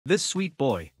This sweet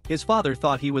boy, his father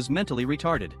thought he was mentally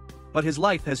retarded. But his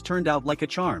life has turned out like a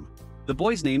charm. The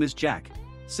boy's name is Jack.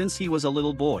 Since he was a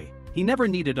little boy, he never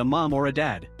needed a mom or a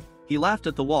dad. He laughed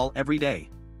at the wall every day.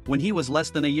 When he was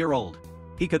less than a year old,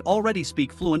 he could already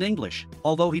speak fluent English,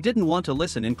 although he didn't want to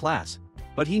listen in class.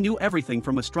 But he knew everything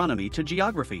from astronomy to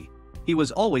geography. He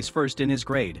was always first in his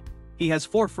grade. He has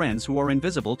 4 friends who are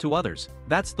invisible to others.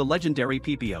 That's the legendary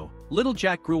PPO. Little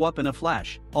Jack grew up in a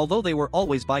flash, although they were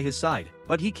always by his side,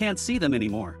 but he can't see them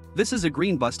anymore. This is a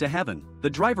green bus to heaven. The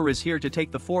driver is here to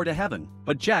take the 4 to heaven,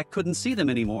 but Jack couldn't see them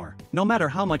anymore. No matter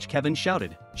how much Kevin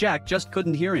shouted, Jack just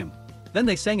couldn't hear him. Then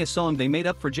they sang a song they made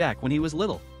up for Jack when he was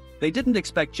little. They didn't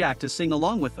expect Jack to sing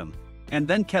along with them. And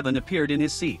then Kevin appeared in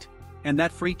his seat. And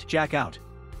that freaked Jack out.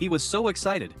 He was so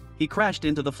excited, he crashed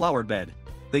into the flower bed.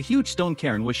 The huge stone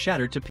cairn was shattered to pieces.